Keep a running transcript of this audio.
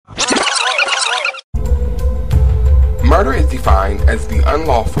Murder is defined as the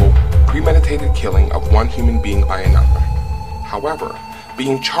unlawful, premeditated killing of one human being by another. However,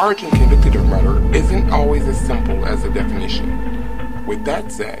 being charged and convicted of murder isn't always as simple as the definition. With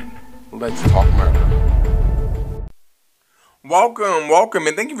that said, let's talk murder. Welcome,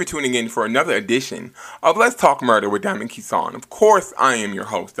 and thank you for tuning in for another edition of Let's Talk Murder with Diamond Kisan. Of course, I am your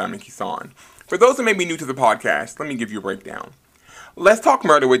host, Diamond Kisan. For those who may be new to the podcast, let me give you a breakdown. Let's Talk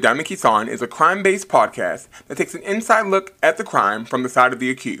Murder with Diamond Kisan is a crime-based podcast that takes an inside look at the crime from the side of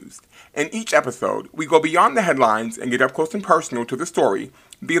the accused. In each episode, we go beyond the headlines and get up close and personal to the story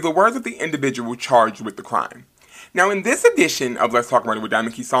via the words of the individual charged with the crime. Now, in this edition of Let's Talk Murder with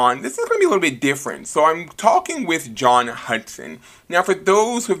Diamond Kisan, this is going to be a little bit different. So I'm talking with John Hudson. Now, for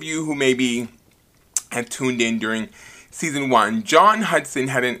those of you who maybe have tuned in during Season 1, John Hudson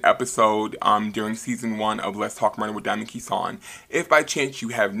had an episode during Season 1 of Let's Talk Murder with Diamond Kisan. If by chance you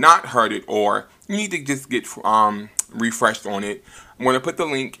have not heard it or you need to just get refreshed on it, I'm going to put the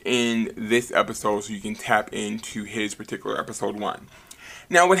link in this episode so you can tap into his particular episode 1.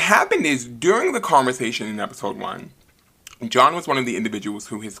 Now, what happened is, during the conversation in episode 1, John was one of the individuals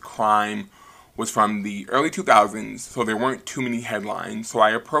who his crime was from the early 2000s, so there weren't too many headlines. So I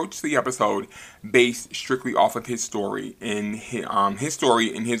approached the episode based strictly off of his story, in his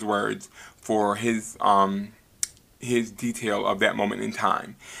story in his words, for his detail of that moment in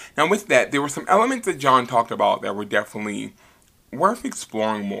time. Now, with that, there were some elements that John talked about that were definitely worth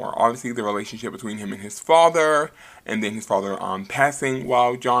exploring more. Obviously, the relationship between him and his father, and then his father passing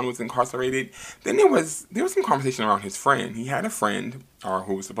while John was incarcerated. Then there was some conversation around his friend. He had a friend, or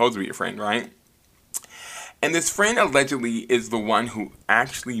who was supposed to be a friend, right? And this friend allegedly is the one who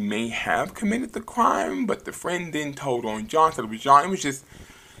actually may have committed the crime, but the friend then told on John, said it was John.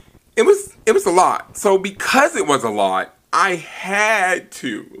 It was a lot. So because it was a lot, I had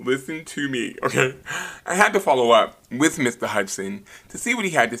to, listen to me, okay? I had to follow up with Mr. Hudson to see what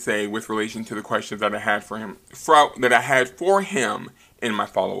he had to say with relation to the questions that I had for him in my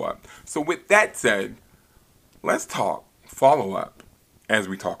follow-up. So with that said, let's talk follow-up as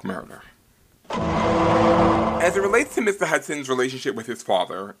we talk murder. As it relates to Mr. Hudson's relationship with his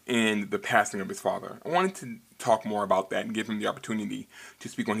father and the passing of his father, I wanted to talk more about that and give him the opportunity to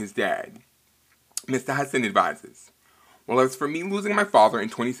speak on his dad. Mr. Hudson advises, "Well, as for me losing my father in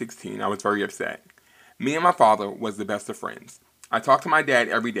 2016, I was very upset. Me and my father was the best of friends. I talked to my dad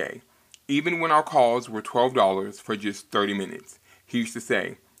every day, even when our calls were $12 for just 30 minutes. He used to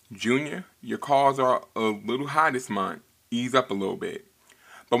say, 'Junior, your calls are a little high this month. Ease up a little bit.'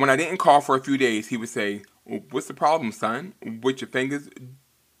 But when I didn't call for a few days, he would say, 'What's the problem, son? With your fingers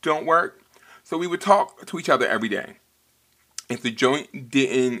don't work?' So we would talk to each other every day if the joint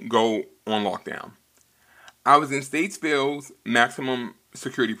didn't go on lockdown. I was in Statesville's maximum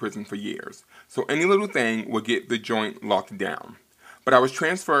security prison for years, so any little thing would get the joint locked down. But I was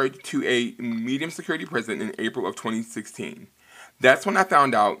transferred to a medium security prison in April of 2016. That's when I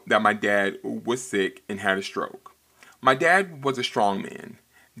found out that my dad was sick and had a stroke. My dad was a strong man.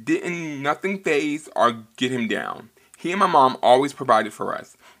 Didn't nothing faze or get him down. He and my mom always provided for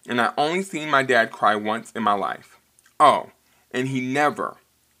us, and I only seen my dad cry once in my life. Oh, and he never,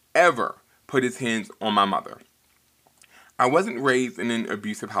 ever put his hands on my mother. I wasn't raised in an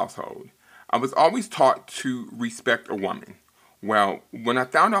abusive household. I was always taught to respect a woman. Well, when I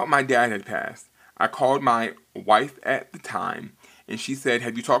found out my dad had passed, I called my wife at the time, and she said,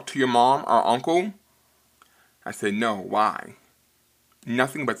 'Have you talked to your mom or uncle?' I said, 'No, why?'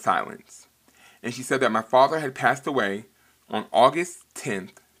 Nothing but silence. And she said that my father had passed away on August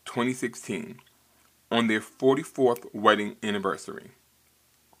 10th, 2016, on their 44th wedding anniversary.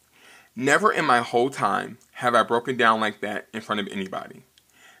 Never in my whole time have I broken down like that in front of anybody.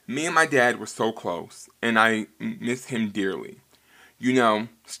 Me and my dad were so close, and I miss him dearly. You know,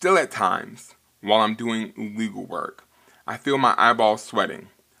 still at times, while I'm doing legal work, I feel my eyeballs sweating,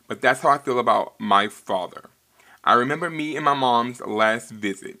 but that's how I feel about my father. I remember me and my mom's last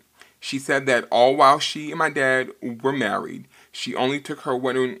visit. She said that all while she and my dad were married, she only took her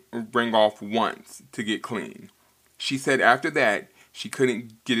wedding ring off once to get clean. She said after that, she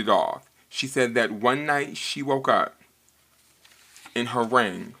couldn't get it off. She said that one night she woke up and her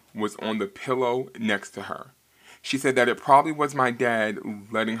ring was on the pillow next to her. She said that it probably was my dad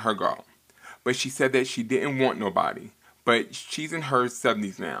letting her go. But she said that she didn't want nobody. But she's in her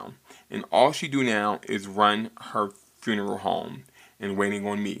 70s now, and all she do now is run her funeral home and waiting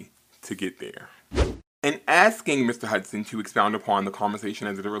on me to get there." And asking Mr. Hudson to expound upon the conversation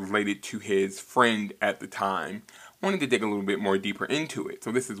as it related to his friend at the time, I wanted to dig a little bit more deeper into it.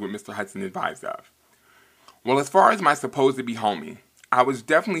 So this is what Mr. Hudson advised of. "Well, as far as my supposed-to-be homie, I was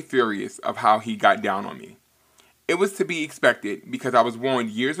definitely furious of how he got down on me. It was to be expected because I was warned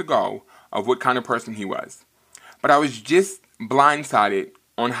years ago of what kind of person he was. But I was just blindsided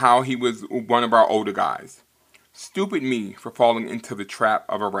on how he was one of our older guys. Stupid me for falling into the trap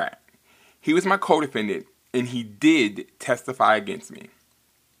of a rat. He was my co-defendant, and he did testify against me.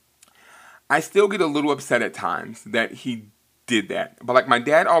 I still get a little upset at times that he did that. But like my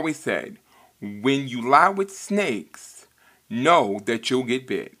dad always said, when you lie with snakes, know that you'll get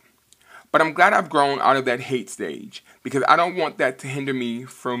bit. But I'm glad I've grown out of that hate stage because I don't want that to hinder me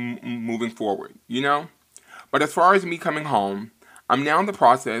from moving forward, you know? But as far as me coming home, I'm now in the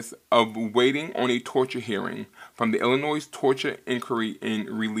process of waiting on a torture hearing from the Illinois Torture Inquiry and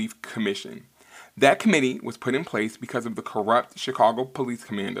Relief Commission. That committee was put in place because of the corrupt Chicago police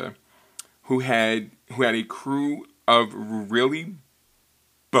commander who had a crew of really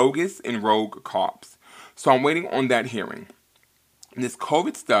bogus and rogue cops. So I'm waiting on that hearing. And this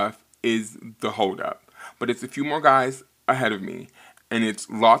COVID stuff is the holdup, but it's a few more guys ahead of me, and it's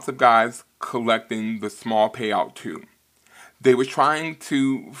lots of guys collecting the small payout too. They were trying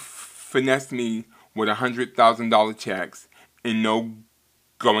to finesse me with $100,000 checks and no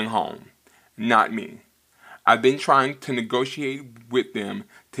going home. Not me. I've been trying to negotiate with them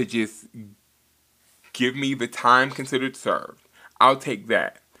to just give me the time considered served. I'll take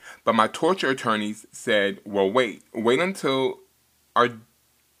that. But my torture attorneys said, well, wait until our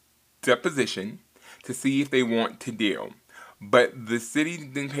deposition to see if they want to deal. But the city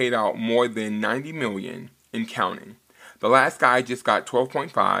then paid out more than $90 million in counting. The last guy just got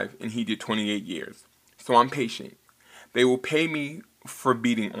 12.5 and he did 28 years. So I'm patient. They will pay me for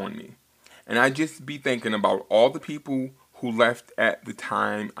beating on me. And I just be thinking about all the people who left at the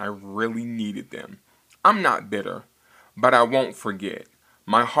time I really needed them. I'm not bitter, but I won't forget.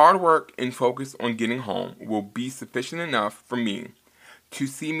 My hard work and focus on getting home will be sufficient enough for me to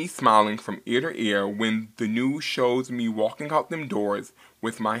see me smiling from ear to ear when the news shows me walking out them doors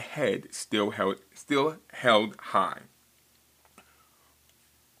with my head still held high.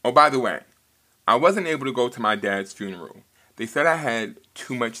 Oh, by the way, I wasn't able to go to my dad's funeral. They said I had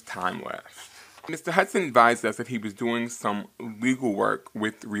too much time left. Mr. Hudson advised us that he was doing some legal work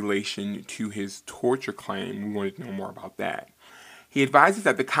with relation to his torture claim. We wanted to know more about that. He advises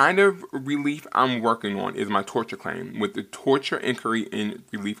that the kind of relief I'm working on is my torture claim with the Torture Inquiry and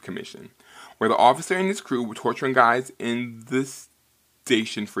Relief Commission, where the officer and his crew were torturing guys in the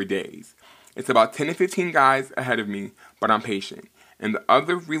station for days. It's about 10 to 15 guys ahead of me, but I'm patient. And the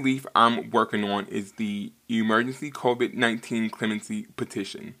other relief I'm working on is the emergency COVID-19 clemency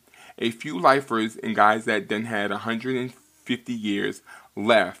petition. A few lifers and guys that then had 150 years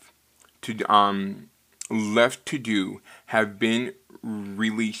left to do have been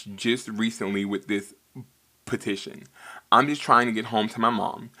released just recently with this petition. I'm just trying to get home to my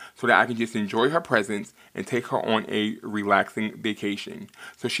mom so that I can just enjoy her presence and take her on a relaxing vacation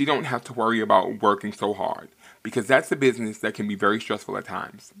so she don't have to worry about working so hard, because that's a business that can be very stressful at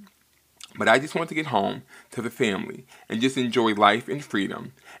times. But I just want to get home to the family and just enjoy life and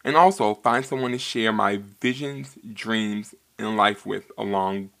freedom, and also find someone to share my visions, dreams, and life with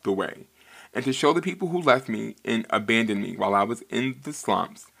along the way. And to show the people who left me and abandoned me while I was in the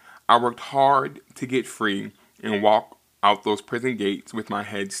slumps, I worked hard to get free and walk out those prison gates with my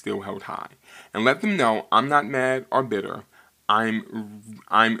head still held high. And let them know I'm not mad or bitter. I'm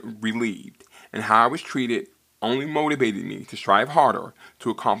relieved. And how I was treated only motivated me to strive harder to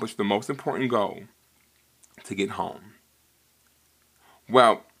accomplish the most important goal, to get home.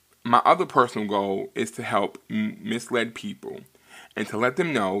 Well, my other personal goal is to help misled people and to let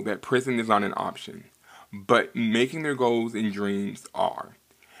them know that prison is not an option, but making their goals and dreams are.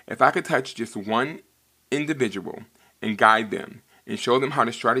 If I could touch just one individual and guide them and show them how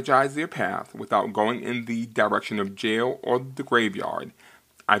to strategize their path without going in the direction of jail or the graveyard,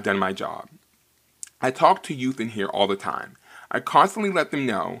 I've done my job. I talk to youth in here all the time. I constantly let them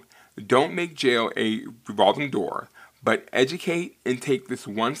know, don't make jail a revolving door, but educate and take this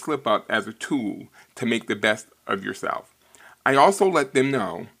one slip up as a tool to make the best of yourself. I also let them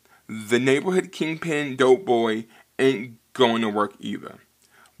know the neighborhood kingpin dope boy ain't going to work either.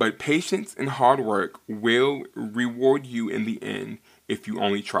 But patience and hard work will reward you in the end if you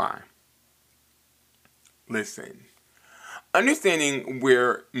only try. Listen. Understanding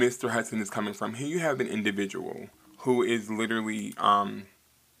where Mr. Hudson is coming from, here you have an individual who is literally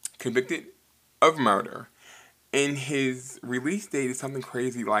convicted of murder, and his release date is something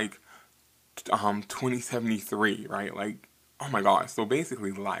crazy like 2073, right? Like, oh my gosh, so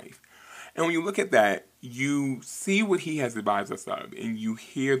basically life. And when you look at that, you see what he has advised us of, and you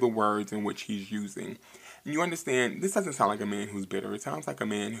hear the words in which he's using. And you understand, this doesn't sound like a man who's bitter. It sounds like a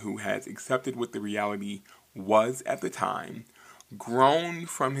man who has accepted what the reality was at the time, grown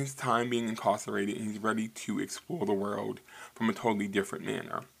from his time being incarcerated, and he's ready to explore the world from a totally different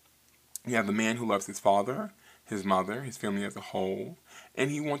manner. You have the man who loves his father, his mother, his family as a whole, and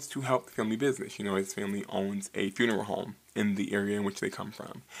he wants to help the family business. His family owns a funeral home in the area in which they come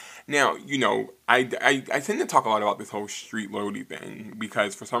from. Now, I tend to talk a lot about this whole street loyalty thing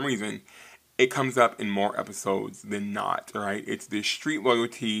because for some reason it comes up in more episodes than not, right? It's this street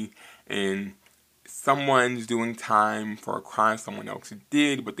loyalty and someone's doing time for a crime someone else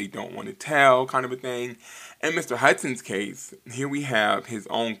did, but they don't want to tell, kind of a thing. In Mr. Hudson's case, here we have his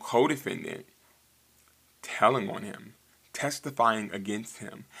own co-defendant telling on him, testifying against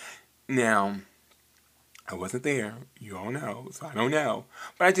him. Now, I wasn't there, you all know, so I don't know.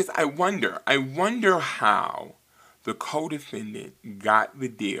 But I wonder how the co-defendant got the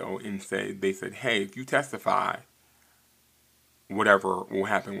deal and they said, hey, if you testify, whatever will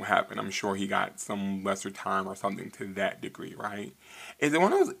happen will happen. I'm sure he got some lesser time or something to that degree, right? Is it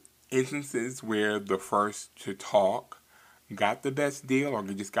one of those instances where the first to talk got the best deal or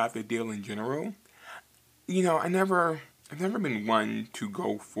just got the deal in general? I've never been one to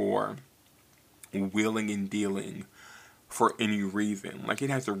go for wheeling and dealing for any reason. Like, it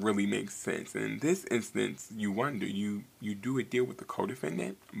has to really make sense. And in this instance, you wonder, you do a deal with the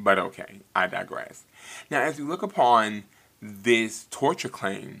co-defendant? But okay, I digress. Now, as we look upon this torture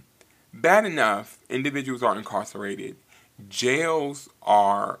claim, bad enough, individuals are incarcerated, jails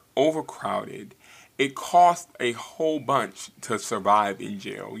are overcrowded, it costs a whole bunch to survive in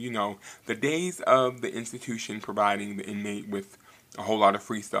jail. The days of the institution providing the inmate with a whole lot of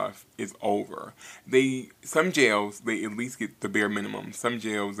free stuff is over. Some jails, they at least get the bare minimum. Some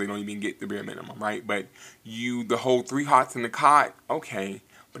jails, they don't even get the bare minimum, right? But the whole 3 hots in the cot, okay,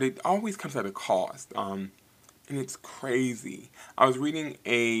 but it always comes at a cost. And it's crazy. I was reading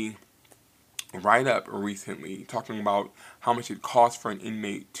a write-up recently talking about how much it costs for an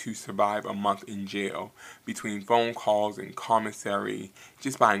inmate to survive a month in jail between phone calls and commissary,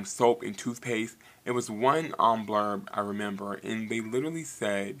 just buying soap and toothpaste. It was one blurb I remember, and they literally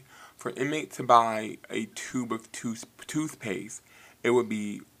said for an inmate to buy a tube of toothpaste, it would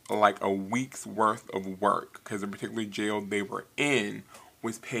be like a week's worth of work because the particular jail they were in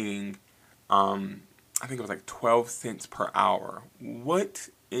was paying, I think it was like 12 cents per hour. What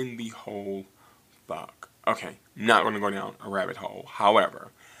in the whole fuck? Okay, not going to go down a rabbit hole.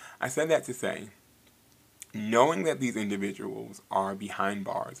 However, I said that to say, knowing that these individuals are behind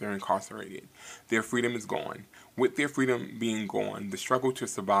bars, they're incarcerated, their freedom is gone. With their freedom being gone, the struggle to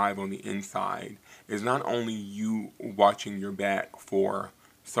survive on the inside is not only you watching your back for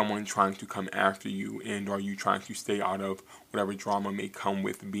someone trying to come after you, and are you trying to stay out of whatever drama may come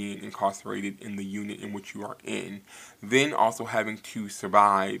with being incarcerated in the unit in which you are in, then also having to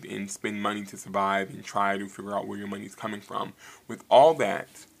survive and spend money to survive and try to figure out where your money is coming from. With all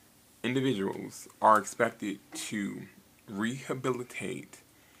that, individuals are expected to rehabilitate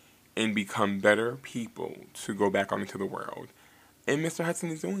and become better people to go back out into the world. And Mr. Hudson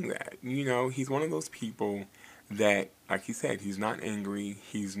is doing that. He's one of those people that, like he said, he's not angry,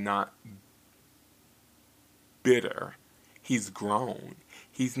 he's not bitter, he's grown.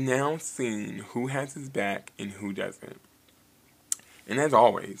 He's now seen who has his back and who doesn't. And as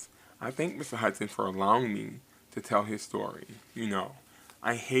always, I thank Mr. Hudson for allowing me to tell his story.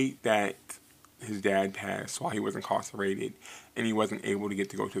 I hate that his dad passed while he was incarcerated and he wasn't able to get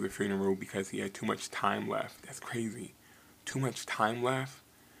to go to the funeral because he had too much time left. That's crazy. Too much time left?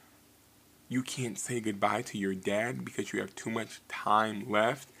 You can't say goodbye to your dad because you have too much time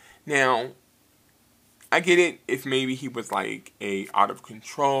left. Now, I get it if maybe he was like a out of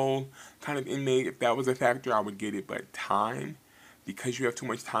control kind of inmate. If that was a factor, I would get it. But time, because you have too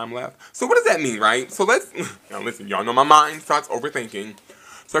much time left. So what does that mean, right? So now listen, y'all know my mind starts overthinking.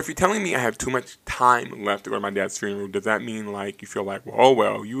 So if you're telling me I have too much time left to go to my dad's funeral, does that mean like you feel like,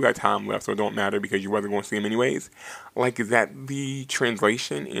 well, you got time left, so it don't matter because you wasn't going to see him anyways? Like, is that the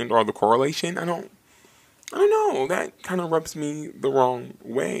translation and or the correlation? I don't know. That kind of rubs me the wrong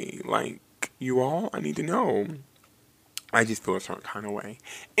way. Like, you all, I need to know. I just feel a certain kind of way.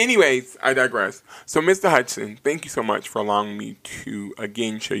 Anyways, I digress. So, Mr. Hudson, thank you so much for allowing me to,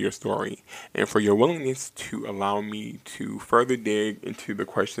 again, share your story and for your willingness to allow me to further dig into the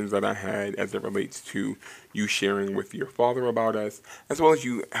questions that I had as it relates to you sharing with your father about us, as well as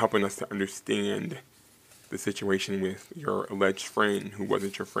you helping us to understand the situation with your alleged friend who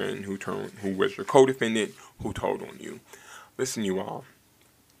wasn't your friend, who was your co-defendant, who told on you. Listen, you all.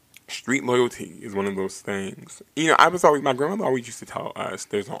 Street loyalty is one of those things. My grandmother always used to tell us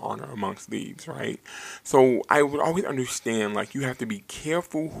there's no honor amongst thieves, right? So I would always understand, like, you have to be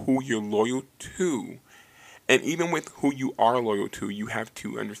careful who you're loyal to. And even with who you are loyal to, you have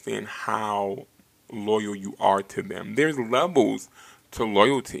to understand how loyal you are to them. There's levels to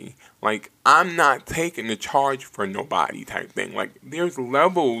loyalty. Like, I'm not taking the charge for nobody type thing. Like, there's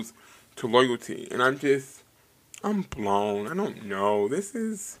levels to loyalty. And I'm blown. I don't know. This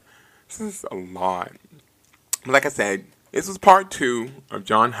is a lot. Like I said, this was part 2 of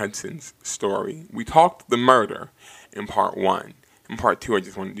John Hudson's story. We talked the murder in part 1. In part 2, I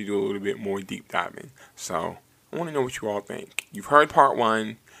just wanted to do a little bit more deep diving. So, I want to know what you all think. You've heard part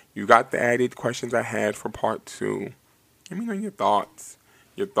 1. You got the added questions I had for part 2. Let me know your thoughts.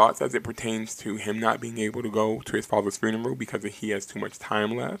 Your thoughts as it pertains to him not being able to go to his father's funeral because he has too much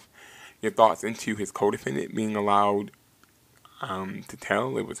time left. Your thoughts into his co-defendant being allowed to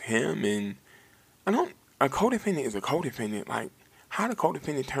tell it was him. And a co-defendant is a co-defendant. Like, how did a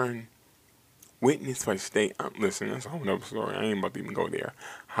co-defendant turn witness for the state? Listen, that's a whole other story. I ain't about to even go there.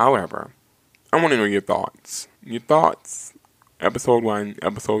 However, I want to know your thoughts. Your thoughts, episode 1,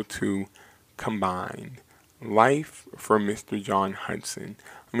 episode 2, combined. Life for Mr. John Hudson.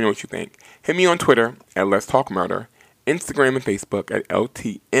 Let me know what you think. Hit me on Twitter at Let's Talk Murder, Instagram and Facebook at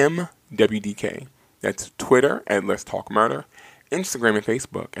LTMWDK. That's Twitter at Let's Talk Murder, Instagram and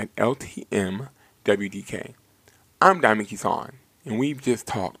Facebook at LTMWDK. I'm Diamond Kison, and we've just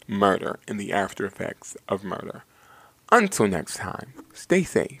talked murder and the after effects of murder. Until next time, stay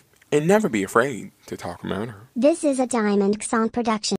safe and never be afraid to talk murder. This is a Diamond Kison production.